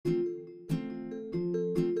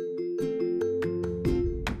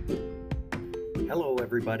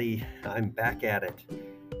everybody. I'm back at it.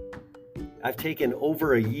 I've taken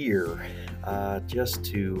over a year just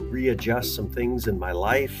to readjust some things in my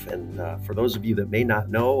life. And for those of you that may not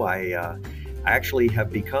know, I actually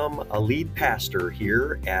have become a lead pastor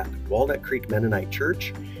here at Walnut Creek Mennonite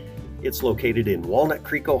Church. It's located in Walnut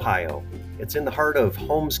Creek, Ohio. It's in the heart of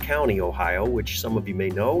Holmes County, Ohio, which some of you may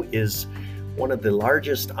know is one of the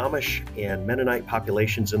largest Amish and Mennonite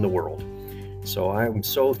populations in the world. So I'm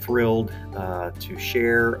so thrilled to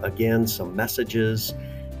share again some messages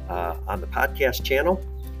on the podcast channel.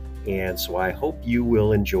 And so I hope you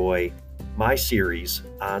will enjoy my series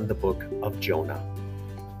on the book of Jonah.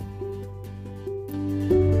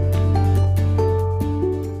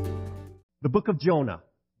 The book of Jonah,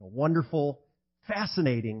 a wonderful,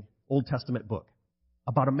 fascinating Old Testament book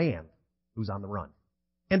about a man who's on the run.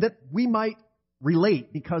 And that we might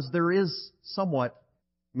relate because there is somewhat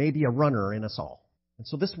maybe a runner in us all. And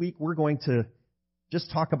so this week we're going to just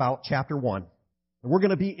talk about chapter 1. And we're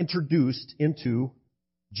going to be introduced into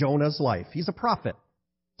Jonah's life. He's a prophet.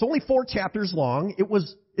 It's only 4 chapters long.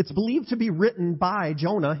 It's believed to be written by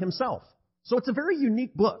Jonah himself. So it's a very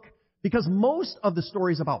unique book because most of the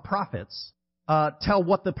stories about prophets tell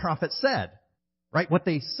what the prophet said, right? What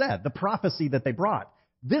they said, the prophecy that they brought.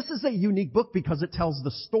 This is a unique book because it tells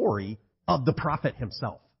the story of the prophet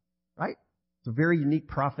himself, right? It's a very unique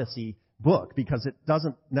prophecy book because it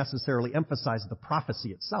doesn't necessarily emphasize the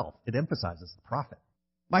prophecy itself. It emphasizes the prophet.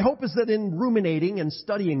 My hope is that in ruminating and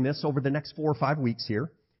studying this over the next 4 or 5 weeks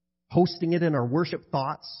here, hosting it in our worship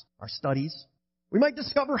thoughts, our studies, we might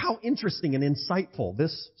discover how interesting and insightful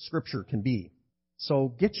this scripture can be.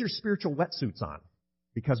 So get your spiritual wetsuits on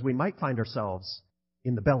because we might find ourselves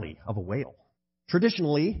in the belly of a whale.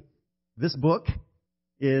 Traditionally, this book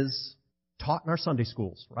is taught in our Sunday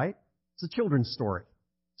schools, right? It's a children's story.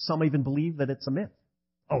 Some even believe that it's a myth.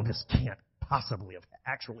 Oh, this can't possibly have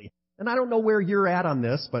actually. And I don't know where you're at on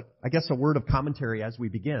this, but I guess a word of commentary as we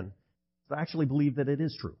begin. I actually believe that it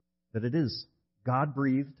is true. That it is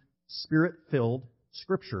God-breathed, Spirit-filled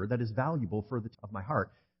scripture that is valuable for of my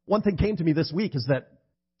heart. One thing came to me this week is that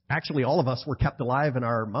actually all of us were kept alive in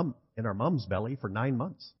our mom's belly for 9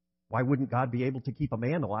 months. Why wouldn't God be able to keep a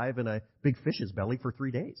man alive in a big fish's belly for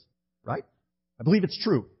 3 days? Right? I believe it's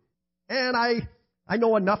true. And I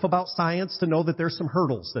know enough about science to know that there's some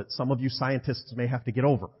hurdles that some of you scientists may have to get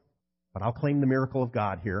over. But I'll claim the miracle of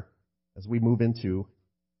God here as we move into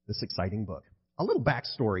this exciting book. A little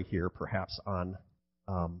backstory here, perhaps, on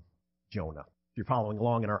Jonah. If you're following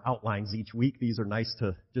along in our outlines each week, these are nice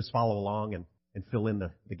to just follow along and fill in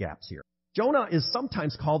the gaps here. Jonah is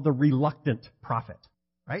sometimes called the reluctant prophet,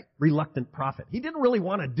 right? Reluctant prophet. He didn't really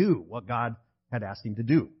want to do what God had asked him to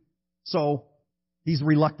do. So he's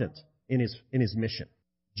reluctant in his mission.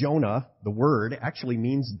 Jonah, the word, actually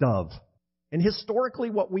means dove. And historically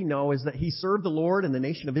what we know is that he served the Lord and the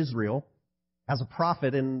nation of Israel as a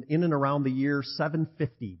prophet in and around the year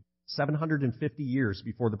 750 years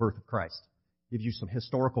before the birth of Christ. Gives you some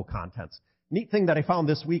historical context. Neat thing that I found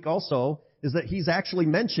this week also is that he's actually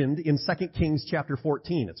mentioned in 2 Kings chapter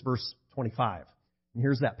 14. It's verse 25. And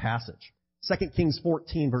here's that passage. 2 Kings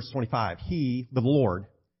 14 verse 25. He, the Lord,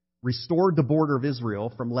 restored the border of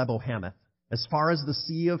Israel from Lebo-Hamath as far as the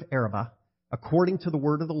sea of Arabah, according to the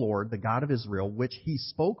word of the Lord, the God of Israel, which he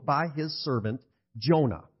spoke by his servant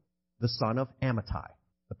Jonah, the son of Amittai,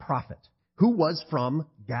 the prophet, who was from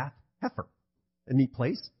Gath-Hepher. A neat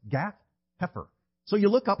place, Gath-Hepher. So you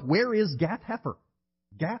look up, where is Gath-Hepher?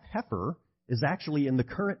 Gath-Hepher is actually in the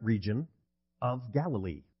current region of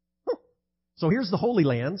Galilee. So here's the Holy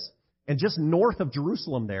Lands, and just north of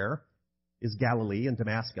Jerusalem there is Galilee and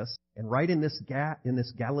Damascus, and right in this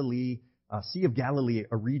Galilee, Sea of Galilee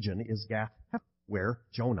region is Gath-Hepher, where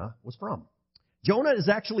Jonah was from. Jonah is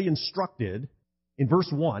actually instructed in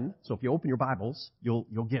verse 1, so if you open your Bibles,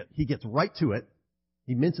 he gets right to it.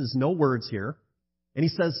 He minces no words here. And he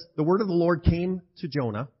says, the word of the Lord came to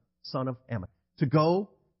Jonah, son of Amittai, to go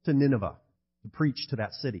to Nineveh, to preach to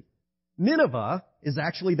that city. Nineveh is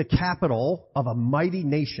actually the capital of a mighty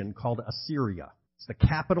nation called Assyria. It's the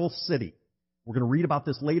capital city. We're going to read about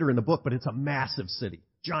this later in the book, but it's a massive city.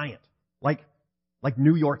 Giant. Like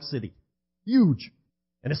New York City. Huge.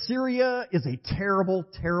 And Assyria is a terrible,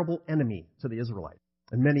 terrible enemy to the Israelites.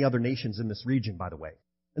 And many other nations in this region, by the way.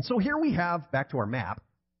 And so here we have, back to our map,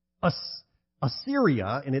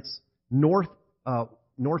 Assyria in its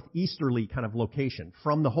northeasterly kind of location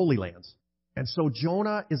from the Holy Lands. And so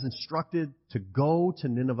Jonah is instructed to go to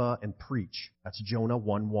Nineveh and preach. That's Jonah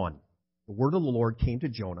 1:1. The word of the Lord came to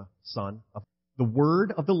Jonah, son of... The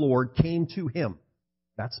word of the Lord came to him.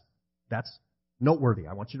 That's noteworthy.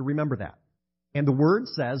 I want you to remember that. And the word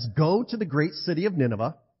says, go to the great city of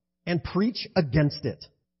Nineveh and preach against it,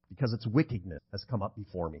 because its wickedness has come up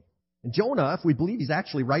before me. And Jonah, if we believe he's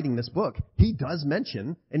actually writing this book, he does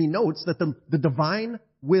mention, and he notes that the divine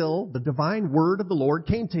will, the divine word of the Lord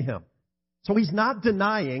came to him. So he's not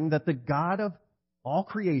denying that the God of all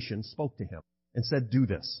creation spoke to him and said, do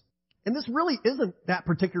this. And this really isn't that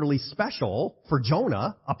particularly special for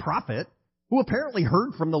Jonah, a prophet, who apparently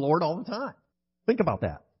heard from the Lord all the time. Think about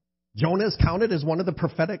that. Jonah is counted as one of the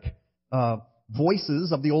prophetic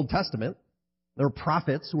voices of the Old Testament. There are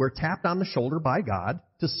prophets who are tapped on the shoulder by God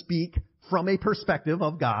to speak from a perspective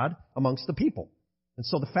of God amongst the people. And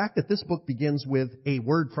so the fact that this book begins with a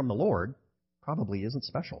word from the Lord probably isn't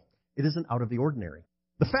special. It isn't out of the ordinary.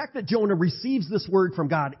 The fact that Jonah receives this word from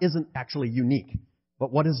God isn't actually unique.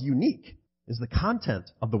 But what is unique is the content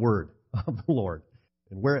of the word of the Lord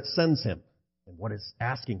and where it sends him and what it's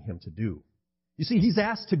asking him to do. You see, he's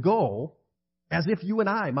asked to go as if you and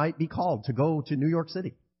I might be called to go to New York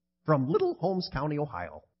City from Little Holmes County,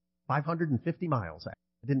 Ohio, 550 miles. I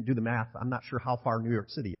didn't do the math. I'm not sure how far New York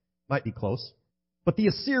City is. Might be close. But the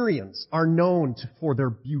Assyrians are known for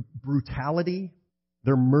their brutality,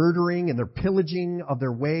 their murdering, and their pillaging of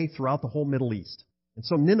their way throughout the whole Middle East. And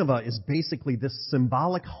so Nineveh is basically this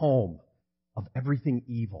symbolic home of everything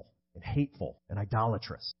evil and hateful and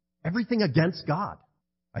idolatrous. Everything against God.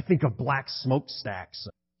 I think of black smokestacks,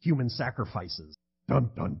 human sacrifices.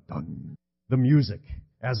 Dun, dun, dun. The music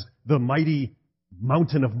as the mighty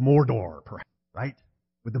mountain of Mordor, perhaps, right?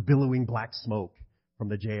 With the billowing black smoke from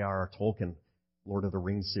the J.R.R. Tolkien Lord of the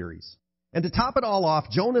Rings series. And to top it all off,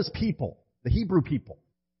 Jonah's people, the Hebrew people,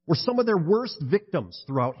 were some of their worst victims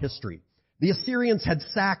throughout history. The Assyrians had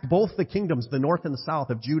sacked both the kingdoms, the north and the south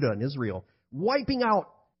of Judah and Israel, wiping out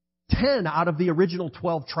 10 out of the original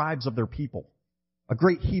 12 tribes of their people. A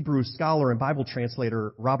great Hebrew scholar and Bible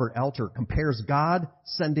translator, Robert Alter, compares God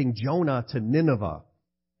sending Jonah to Nineveh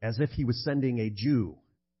as if he was sending a Jew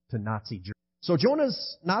to Nazi Germany. So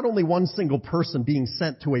Jonah's not only one single person being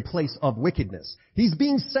sent to a place of wickedness, he's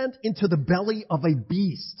being sent into the belly of a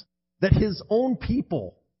beast that his own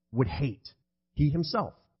people would hate. He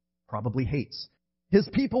himself probably hates. His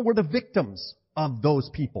people were the victims of those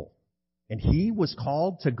people. And he was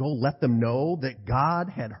called to go let them know that God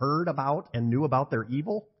had heard about and knew about their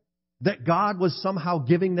evil, that God was somehow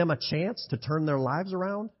giving them a chance to turn their lives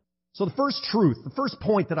around. So the first truth, the first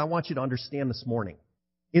point that I want you to understand this morning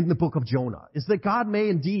in the book of Jonah is that God may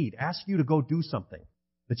indeed ask you to go do something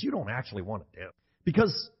that you don't actually want to do.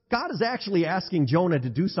 Because God is actually asking Jonah to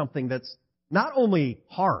do something that's not only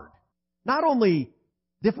hard, not only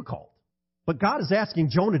difficult, but God is asking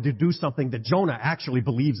Jonah to do something that Jonah actually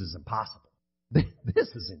believes is impossible. This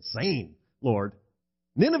is insane, Lord.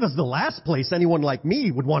 Nineveh's the last place anyone like me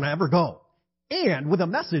would want to ever go. And with a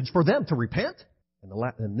message for them to repent. And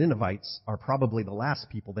the Ninevites are probably the last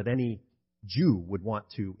people that any Jew would want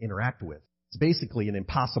to interact with. It's basically an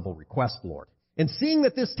impossible request, Lord. And seeing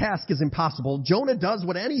that this task is impossible, Jonah does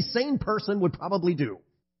what any sane person would probably do.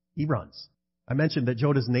 He runs. I mentioned that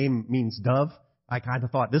Jonah's name means dove. I kind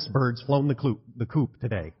of thought this bird's flown the coop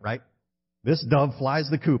today, right? This dove flies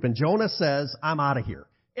the coop, and Jonah says, I'm out of here.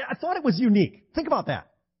 I thought it was unique. Think about that.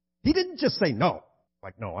 He didn't just say no.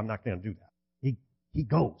 Like, no, I'm not going to do that. He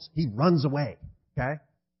goes. He runs away, okay?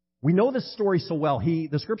 We know this story so well.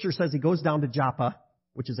 The scripture says he goes down to Joppa,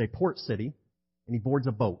 which is a port city, and he boards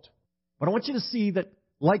a boat. But I want you to see that,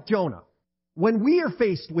 like Jonah, when we are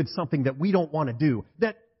faced with something that we don't want to do,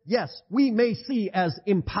 that, yes, we may see as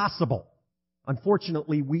impossible,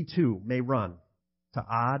 unfortunately, we too may run to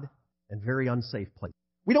odd and very unsafe places.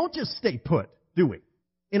 We don't just stay put, do we?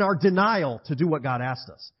 In our denial to do what God asked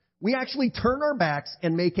us. We actually turn our backs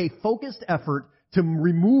and make a focused effort to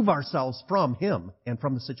remove ourselves from Him and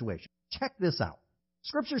from the situation. Check this out.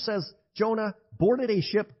 Scripture says Jonah boarded a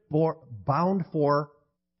ship bound for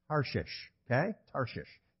Tarshish. Okay? Tarshish.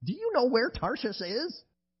 Do you know where Tarshish is?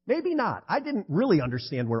 Maybe not. I didn't really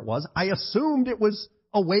understand where it was. I assumed it was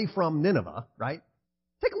away from Nineveh, right?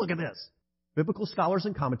 Take a look at this. Biblical scholars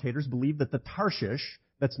and commentators believe that the Tarshish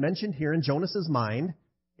that's mentioned here in Jonas's mind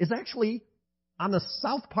is actually on the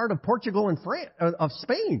south part of Portugal and of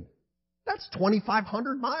Spain. That's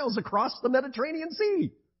 2,500 miles across the Mediterranean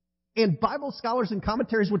Sea. And Bible scholars and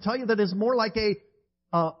commentaries would tell you that it's more like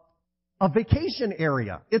a vacation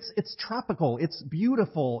area. It's tropical. It's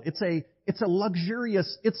beautiful. It's a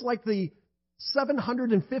luxurious. It's like the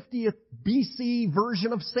 750th BC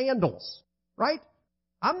version of sandals, right?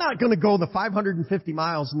 I'm not going to go the 550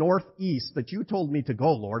 miles northeast that you told me to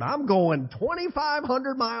go, Lord. I'm going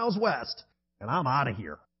 2,500 miles west, and I'm out of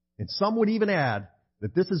here. And some would even add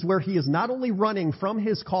That this is where he is not only running from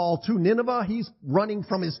his call to Nineveh, he's running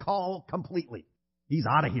from his call completely. He's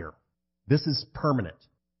out of here. This is permanent.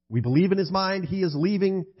 We believe in his mind he is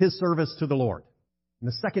leaving his service to the Lord. And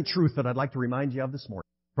the second truth that I'd like to remind you of this morning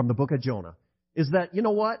from the book of Jonah is that, you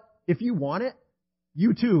know what? If you want it,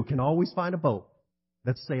 you too can always find a boat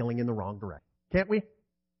that's sailing in the wrong direction. Can't we?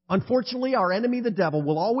 Unfortunately, our enemy, the devil,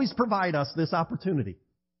 will always provide us this opportunity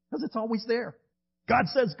because it's always there. God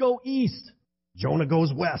says, go east. Jonah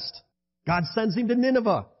goes west. God sends him to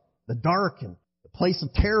Nineveh, the dark and the place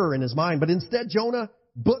of terror in his mind. But instead, Jonah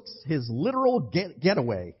books his literal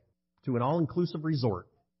getaway to an all-inclusive resort.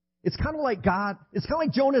 It's kind of like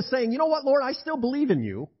Jonah saying, you know what, Lord, I still believe in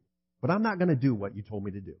you, but I'm not going to do what you told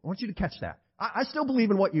me to do. I want you to catch that. I still believe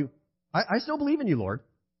in I still believe in you, Lord,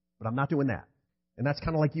 but I'm not doing that. And that's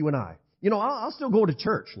kind of like you and I. You know, I'll still go to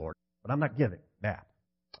church, Lord, but I'm not giving that.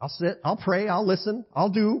 I'll sit, I'll pray, I'll listen, I'll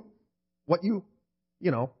do what you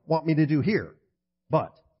want me to do here.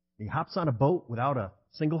 But he hops on a boat without a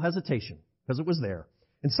single hesitation because it was there.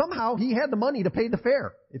 And somehow he had the money to pay the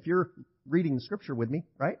fare. If you're reading the scripture with me,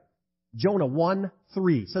 right? Jonah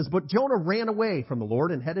 1:3 says, but Jonah ran away from the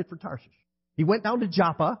Lord and headed for Tarshish. He went down to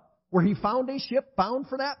Joppa where he found a ship bound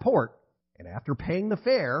for that port. And after paying the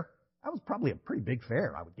fare, that was probably a pretty big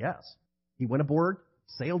fare, I would guess. He went aboard,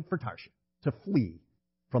 sailed for Tarshish to flee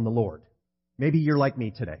from the Lord. Maybe you're like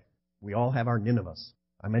me today. We all have our Ninevehs.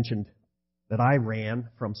 I mentioned that I ran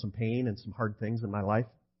from some pain and some hard things in my life.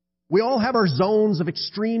 We all have our zones of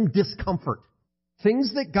extreme discomfort.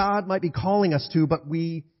 Things that God might be calling us to, but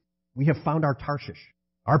we have found our Tarshish,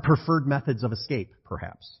 our preferred methods of escape,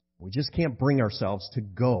 perhaps. We just can't bring ourselves to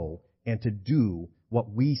go and to do what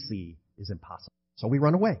we see is impossible. So we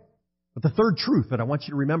run away. But the third truth that I want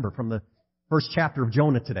you to remember from the first chapter of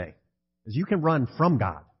Jonah today is you can run from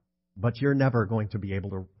God, but you're never going to be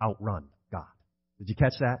able to outrun God. Did you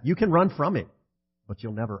catch that? You can run from it, but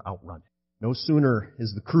you'll never outrun it. No sooner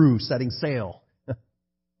is the crew setting sail,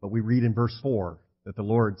 but we read in verse 4 that the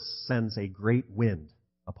Lord sends a great wind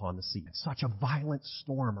upon the sea. Such a violent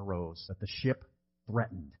storm arose that the ship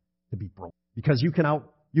threatened to be broken. Because you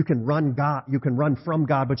can run from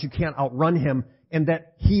God, but you can't outrun him, and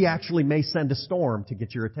that he actually may send a storm to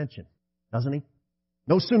get your attention. Doesn't he?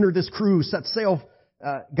 No sooner this crew sets sail,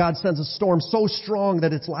 God sends a storm so strong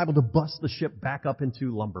that it's liable to bust the ship back up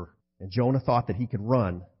into lumber. And Jonah thought that he could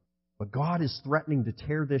run, but God is threatening to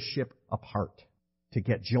tear this ship apart to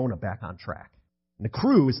get Jonah back on track. And the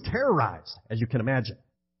crew is terrorized, as you can imagine.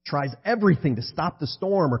 Tries everything to stop the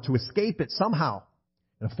storm or to escape it somehow.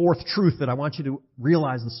 And a fourth truth that I want you to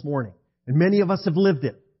realize this morning, and many of us have lived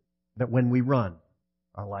it, that when we run,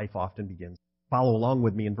 our life often begins. Follow along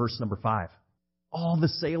with me in verse number 5. All the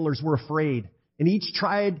sailors were afraid, and each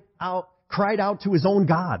cried out to his own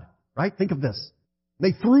God. Right? Think of this.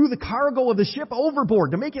 They threw the cargo of the ship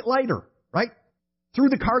overboard to make it lighter. Right? Threw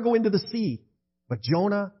the cargo into the sea. But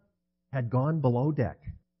Jonah had gone below deck,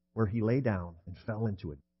 where he lay down and fell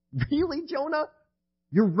into it. Really, Jonah?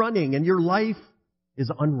 You're running and your life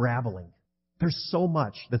is unraveling. There's so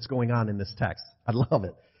much that's going on in this text. I love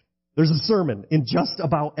it. There's a sermon in just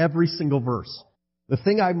about every single verse. The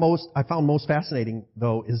thing I found most fascinating,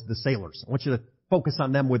 though, is the sailors. I want you to focus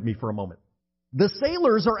on them with me for a moment. The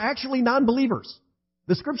sailors are actually non-believers.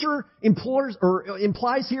 The scripture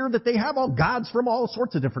implies here that they have all gods from all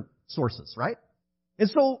sorts of different sources, right? And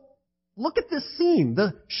so, look at this scene.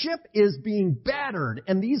 The ship is being battered,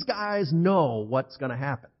 and these guys know what's going to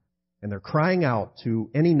happen. And they're crying out to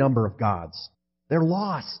any number of gods. They're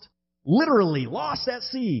lost. Literally lost at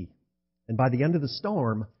sea. And by the end of the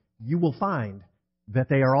storm, you will find that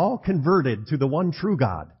they are all converted to the one true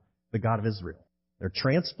God, the God of Israel. They're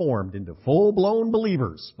transformed into full-blown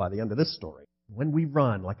believers by the end of this story. When we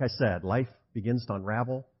run, like I said, life begins to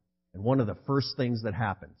unravel. And one of the first things that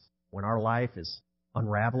happens when our life is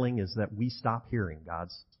unraveling is that we stop hearing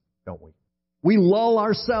God's, don't we? We lull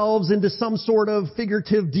ourselves into some sort of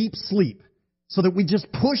figurative deep sleep so that we just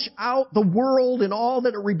push out the world and all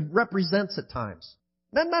that it represents at times.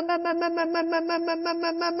 Na, na, na, na, na, na, na, na, na, na, na,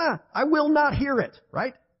 na, na, na. I will not hear it,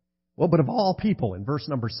 right? Well, but of all people, in verse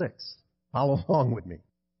number 6, follow along with me.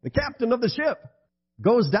 The captain of the ship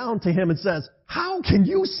goes down to him and says, how can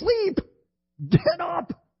you sleep? Get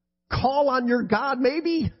up! Call on your God,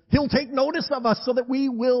 maybe. He'll take notice of us so that we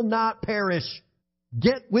will not perish.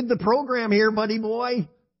 Get with the program here, buddy boy.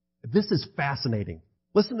 This is fascinating.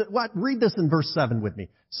 Listen to what? Read this in verse 7 with me.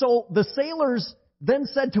 So the sailors then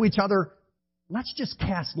said to each other, let's just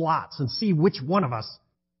cast lots and see which one of us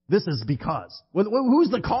this is because. Who's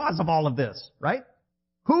the cause of all of this, right?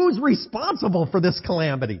 Who's responsible for this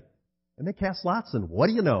calamity? And they cast lots, and what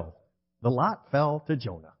do you know? The lot fell to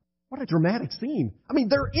Jonah. What a dramatic scene. I mean,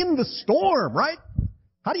 they're in the storm, right?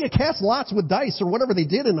 How do you cast lots with dice or whatever they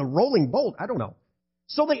did in a rolling boat? I don't know.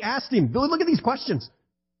 So they asked him, look at these questions.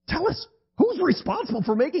 Tell us, who's responsible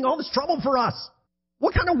for making all this trouble for us?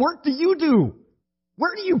 What kind of work do you do?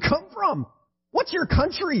 Where do you come from? What's your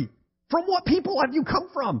country? From what people have you come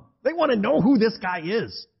from? They want to know who this guy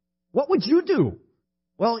is. What would you do?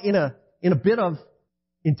 Well, in a bit of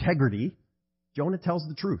integrity, Jonah tells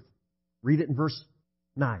the truth. Read it in verse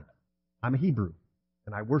 9. I'm a Hebrew,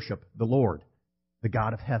 and I worship the Lord, the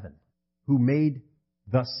God of heaven, who made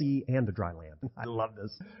the sea and the dry land. I love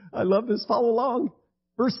this. I love this. Follow along.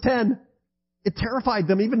 Verse 10. It terrified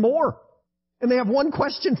them even more. And they have one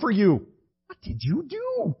question for you. What did you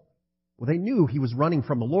do? Well, they knew he was running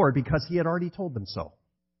from the Lord because he had already told them so.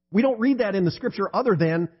 We don't read that in the scripture other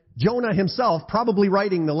than Jonah himself probably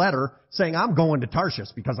writing the letter saying, I'm going to Tarshish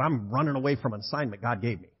because I'm running away from an assignment God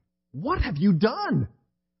gave me. What have you done?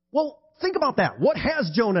 Well, think about that. What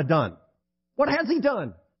has Jonah done? What has he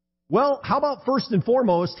done? Well, how about first and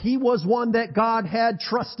foremost, he was one that God had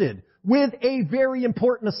trusted with a very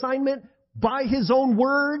important assignment by his own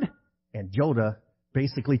word. And Jonah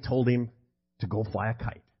basically told him to go fly a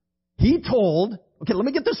kite. Okay, let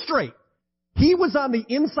me get this straight. He was on the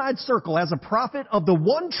inside circle as a prophet of the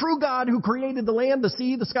one true God who created the land, the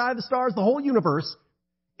sea, the sky, the stars, the whole universe.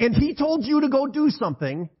 And he told you to go do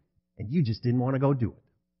something, and you just didn't want to go do it.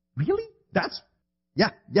 Really? That's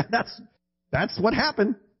what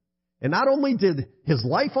happened. And not only did his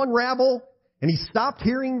life unravel, and he stopped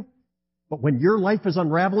hearing, but when your life is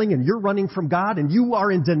unraveling and you're running from God and you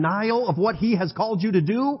are in denial of what he has called you to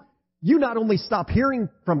do, you not only stop hearing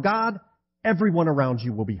from God, everyone around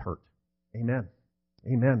you will be hurt. Amen.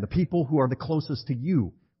 Amen. The people who are the closest to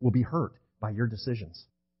you will be hurt by your decisions.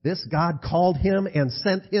 This God called him and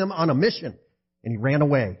sent him on a mission, and he ran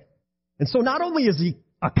away. And so not only is he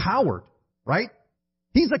a coward, right?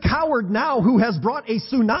 He's a coward now who has brought a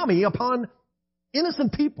tsunami upon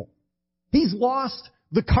innocent people. He's lost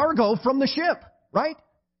the cargo from the ship, right?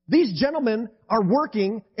 These gentlemen are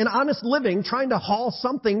working an honest living trying to haul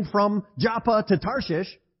something from Joppa to Tarshish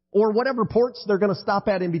or whatever ports they're going to stop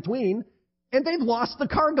at in between, and they've lost the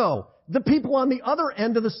cargo. The people on the other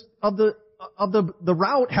end of the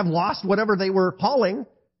route have lost whatever they were hauling.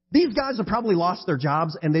 These guys have probably lost their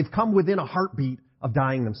jobs, and they've come within a heartbeat of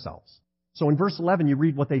dying themselves. So in verse 11, you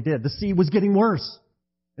read what they did. The sea was getting worse.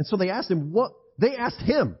 And so they asked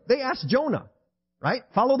him, they asked Jonah, right?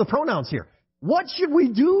 Follow the pronouns here. What should we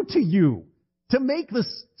do to you to make the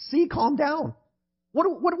sea calm down? What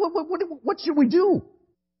should we do?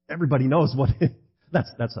 Everybody knows what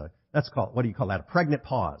that's called. What do you call that? A pregnant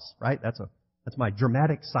pause, right? That's my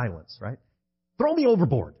dramatic silence, right? Throw me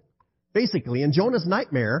overboard. Basically, in Jonah's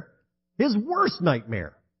nightmare, his worst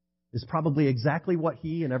nightmare is probably exactly what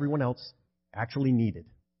he and everyone else actually needed.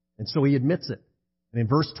 And so he admits it. And in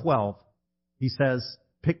verse 12, he says,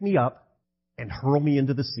 pick me up and hurl me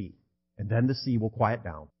into the sea, and then the sea will quiet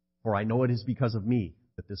down. For I know it is because of me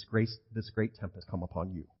that this great tempest come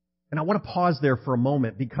upon you. And I want to pause there for a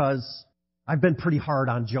moment because I've been pretty hard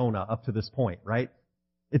on Jonah up to this point, right?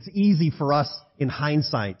 It's easy for us in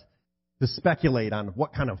hindsight to speculate on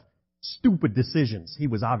what kind of stupid decisions he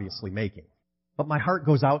was obviously making. But my heart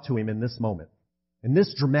goes out to him in this moment. In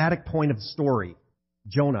this dramatic point of the story,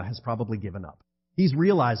 Jonah has probably given up. He's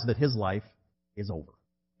realized that his life is over.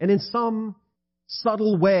 And in some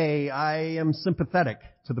subtle way, I am sympathetic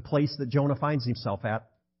to the place that Jonah finds himself at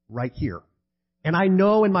right here. And I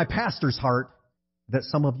know in my pastor's heart that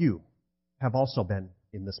some of you have also been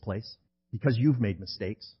in this place because you've made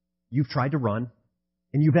mistakes. You've tried to run,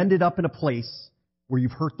 and you've ended up in a place where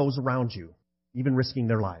you've hurt those around you, even risking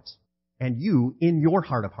their lives. And you, in your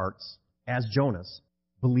heart of hearts, as Jonah's,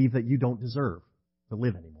 believe that you don't deserve to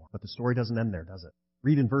live anymore. But the story doesn't end there, does it?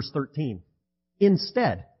 Read in verse 13.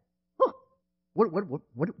 Instead,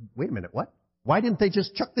 wait a minute, what? Why didn't they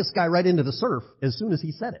just chuck this guy right into the surf as soon as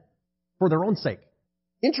he said it? For their own sake.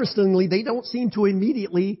 Interestingly, they don't seem to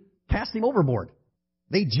immediately cast him overboard.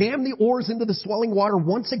 They jam the oars into the swelling water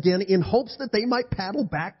once again in hopes that they might paddle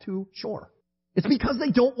back to shore. It's because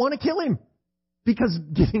they don't want to kill him. Because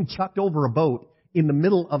getting chucked over a boat in the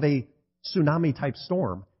middle of a tsunami-type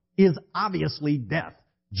storm is obviously death.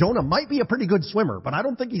 Jonah might be a pretty good swimmer, but I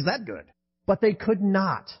don't think he's that good. But they could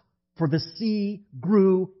not, for the sea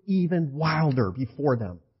grew even wilder before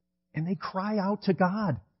them. And they cry out to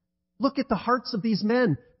God. Look at the hearts of these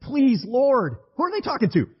men. Please, Lord. Who are they talking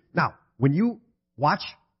to? Now, when you watch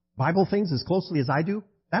Bible things as closely as I do,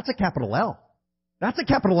 that's a capital L. That's a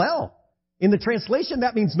capital L. In the translation,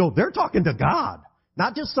 that means, no, they're talking to God.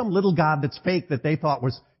 Not just some little God that's fake that they thought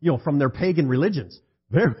was, from their pagan religions.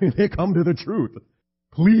 They come to the truth.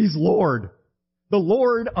 Please, Lord, the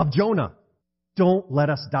Lord of Jonah, don't let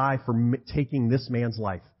us die for taking this man's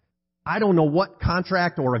life. I don't know what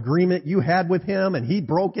contract or agreement you had with him and he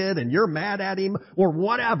broke it and you're mad at him or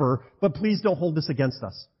whatever, but please don't hold this against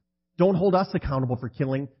us. Don't hold us accountable for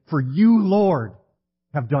killing, for you, Lord,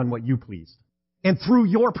 have done what you pleased. And through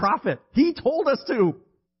your prophet, he told us to.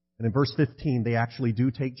 And in verse 15, they actually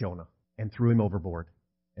do take Jonah and threw him overboard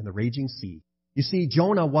in the raging sea. You see,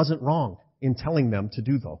 Jonah wasn't wrong in telling them to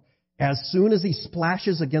do though. As soon as he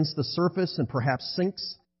splashes against the surface and perhaps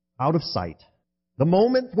sinks out of sight, the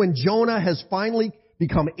moment when Jonah has finally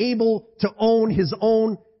become able to own his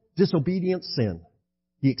own disobedient sin,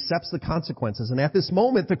 he accepts the consequences. And at this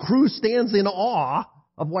moment, the crew stands in awe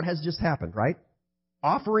of what has just happened, right?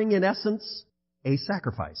 Offering, in essence, a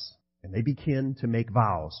sacrifice. And they begin to make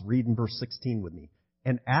vows. Read in verse 16 with me.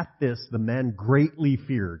 And at this, the men greatly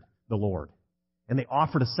feared the Lord. And they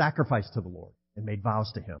offered a sacrifice to the Lord and made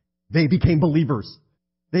vows to him. They became believers.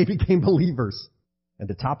 They became believers. And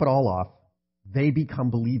to top it all off, they become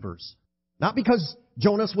believers. Not because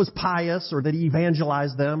Jonas was pious or that he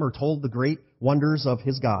evangelized them or told the great wonders of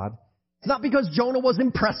his God. It's not because Jonah was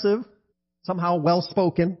impressive, somehow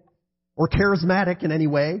well-spoken, or charismatic in any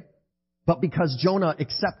way. But because Jonah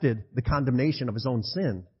accepted the condemnation of his own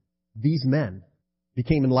sin, these men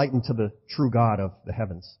became enlightened to the true God of the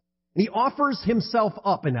heavens. And he offers himself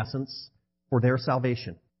up, in essence, for their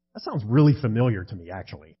salvation. That sounds really familiar to me,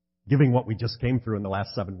 actually, given what we just came through in the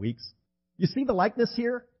last 7 weeks. You see the likeness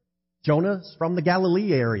here? Jonah's from the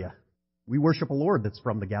Galilee area. We worship a Lord that's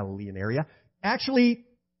from the Galilean area. Actually,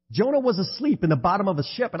 Jonah was asleep in the bottom of a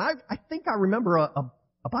ship, and I think I remember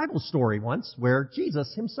a Bible story once where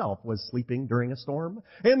Jesus himself was sleeping during a storm,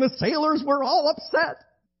 and the sailors were all upset.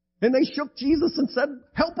 And they shook Jesus and said,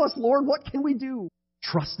 "Help us, Lord, what can we do?"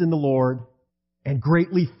 Trust in the Lord and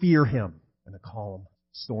greatly fear him. And the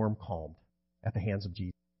storm calmed at the hands of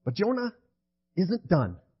Jesus. But Jonah isn't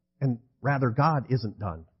done. And rather, God isn't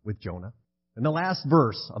done with Jonah. In the last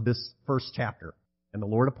verse of this first chapter, and the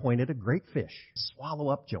Lord appointed a great fish to swallow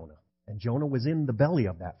up Jonah. And Jonah was in the belly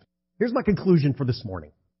of that fish. Here's my conclusion for this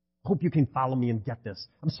morning. Hope you can follow me and get this.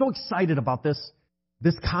 I'm so excited about this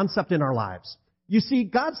concept in our lives. You see,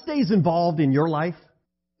 God stays involved in your life,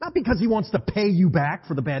 not because he wants to pay you back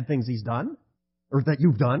for the bad things he's done, or that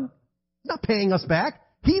you've done. He's not paying us back.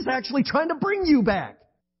 He's actually trying to bring you back.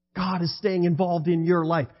 God is staying involved in your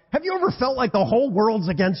life. Have you ever felt like the whole world's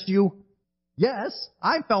against you? Yes,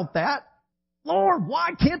 I felt that. Lord,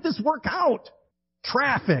 why can't this work out?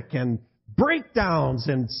 Traffic and breakdowns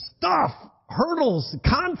and stuff, hurdles,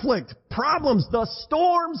 conflict, problems, the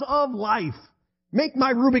storms of life make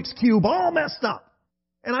my Rubik's Cube all messed up.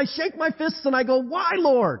 And I shake my fists and I go, "Why,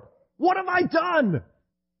 Lord? What have I done?"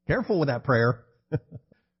 Careful with that prayer.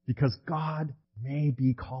 Because God may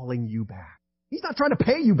be calling you back. He's not trying to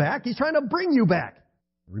pay you back. He's trying to bring you back.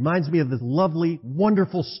 It reminds me of this lovely,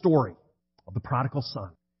 wonderful story of the prodigal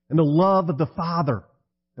son and the love of the father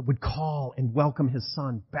that would call and welcome his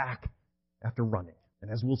son back after running. And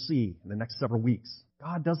as we'll see in the next several weeks,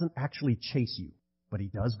 God doesn't actually chase you, but he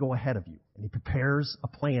does go ahead of you. And he prepares a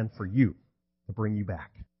plan for you to bring you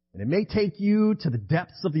back. And it may take you to the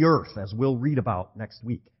depths of the earth, as we'll read about next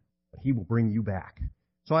week, but he will bring you back.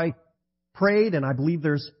 So I prayed, and I believe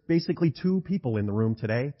there's basically 2 people in the room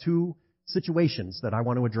today, 2 situations that I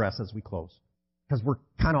want to address as we close, because we're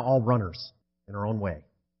kind of all runners in our own way.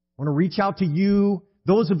 I want to reach out to you,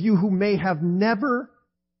 those of you who may have never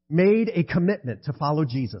made a commitment to follow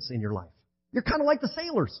Jesus in your life. You're kind of like the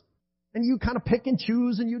sailors, and you kind of pick and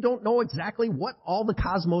choose, and you don't know exactly what all the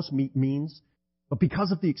cosmos means, but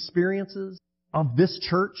because of the experiences of this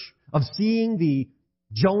church, of seeing the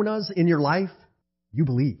Jonahs in your life, you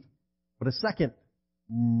believe. But a second,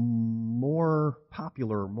 more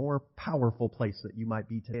popular, more powerful place that you might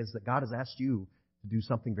be today is that God has asked you to do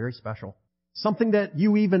something very special. Something that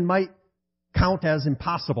you even might count as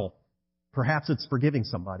impossible. Perhaps it's forgiving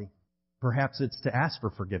somebody. Perhaps it's to ask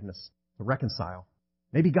for forgiveness, to reconcile.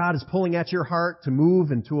 Maybe God is pulling at your heart to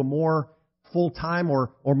move into a more full-time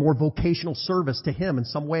or more vocational service to him in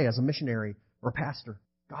some way as a missionary or a pastor.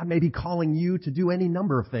 God may be calling you to do any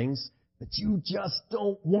number of things that you just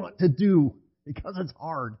don't want to do because it's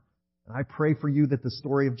hard. And I pray for you that the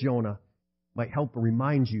story of Jonah might help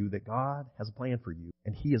remind you that God has a plan for you,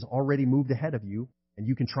 and he has already moved ahead of you, and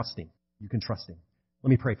you can trust him. You can trust him.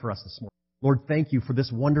 Let me pray for us this morning. Lord, thank you for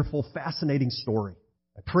this wonderful, fascinating story.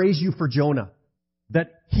 I praise you for Jonah,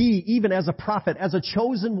 that he, even as a prophet, as a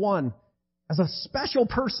chosen one, as a special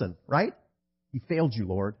person, right? He failed you,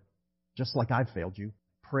 Lord. just like I've failed you.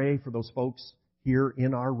 Pray for those folks here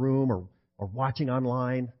in our room or watching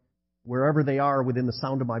online, wherever they are within the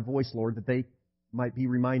sound of my voice, Lord, that they might be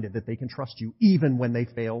reminded that they can trust you even when they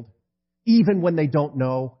failed, even when they don't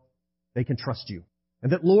know, they can trust you.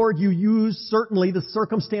 And that, Lord, you use certainly the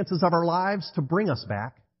circumstances of our lives to bring us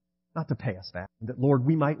back, not to pay us back. And that, Lord,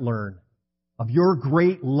 we might learn of your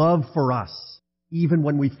great love for us, even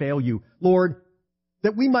when we fail you. Lord,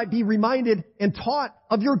 that we might be reminded and taught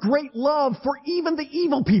of your great love for even the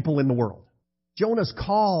evil people in the world. Jonah's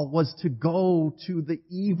call was to go to the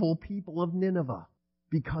evil people of Nineveh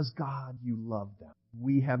because, God, you love them.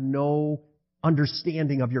 We have no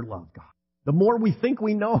understanding of your love, God. The more we think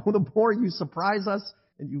we know, the more you surprise us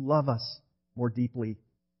and you love us more deeply,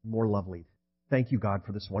 more lovely. Thank you, God,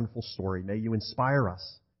 for this wonderful story. May you inspire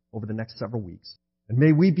us over the next several weeks. And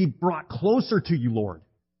may we be brought closer to you, Lord,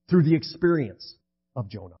 through the experience of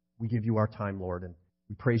Jonah. We give you our time, Lord, and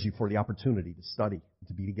we praise you for the opportunity to study and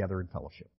to be together in fellowship.